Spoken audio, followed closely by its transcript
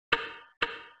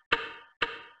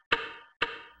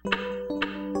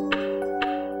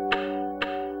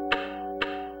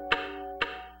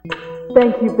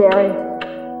Thank you, Barry.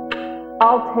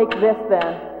 I'll take this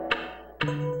then.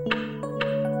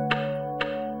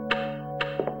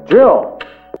 Jill!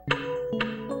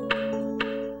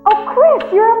 Oh, Chris,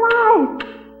 you're alive!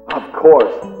 Of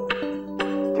course.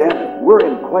 Damn it, we're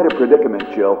in quite a predicament,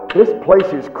 Jill. This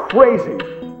place is crazy.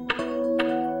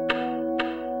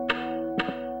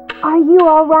 Are you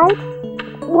all right?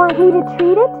 Want me to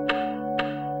treat it?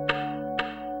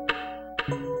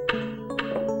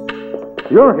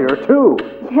 You're here too.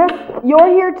 Yes, you're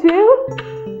here too?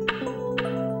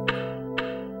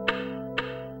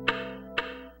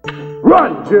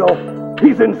 Run, Jill!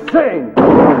 He's insane!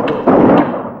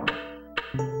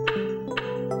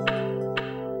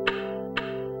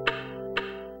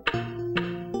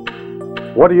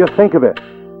 What do you think of it?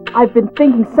 I've been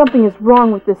thinking something is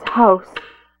wrong with this house.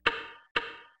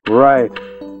 Right.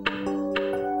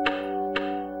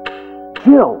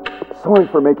 Jill, sorry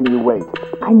for making you wait.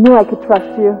 I knew I could trust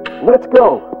you. Let's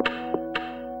go.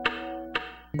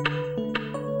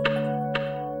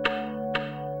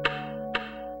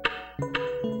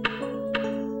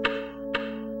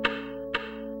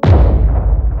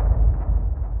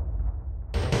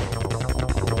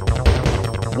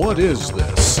 What is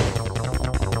this?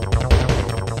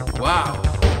 Wow,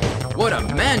 what a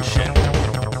mansion!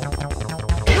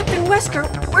 Captain Wesker,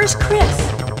 where's Chris?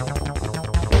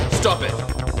 Stop it!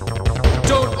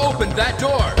 Don't open that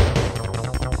door!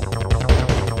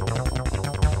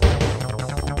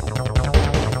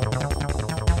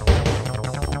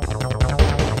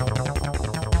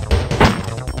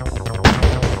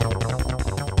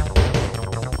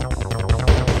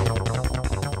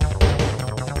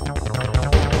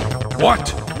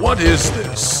 What is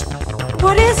this?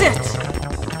 What is it?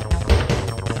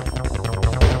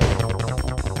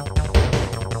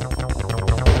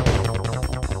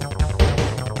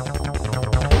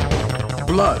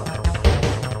 Blood.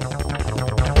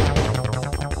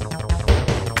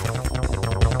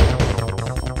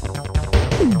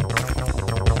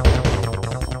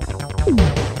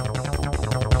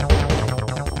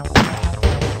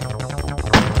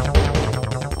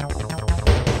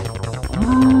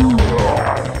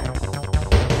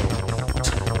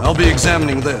 I'll be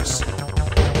examining this.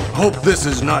 Hope this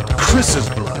is not Chris's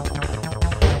blood.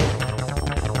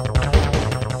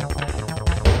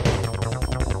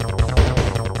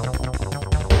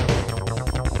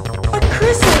 But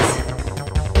Chris's!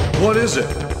 What is it?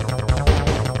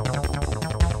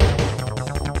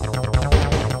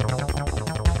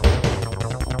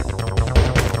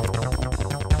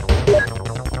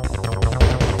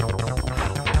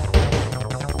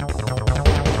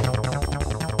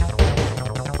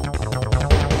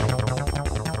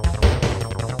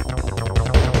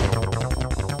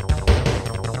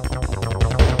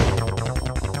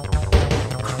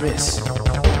 Chris.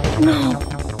 No.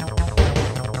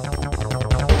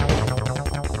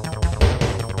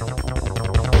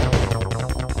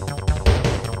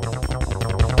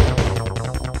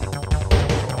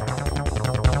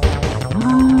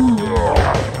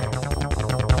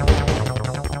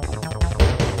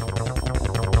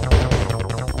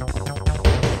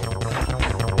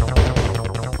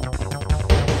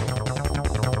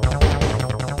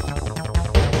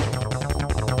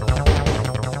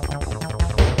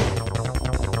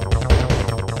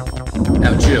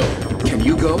 Now, Jill, can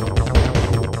you go?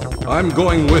 I'm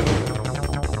going with you.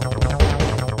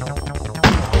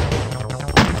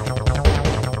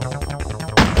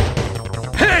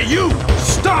 Hey, you!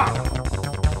 Stop!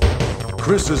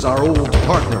 Chris is our old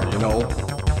partner, you know.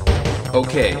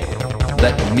 Okay,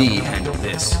 let me handle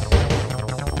this.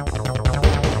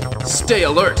 Stay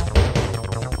alert!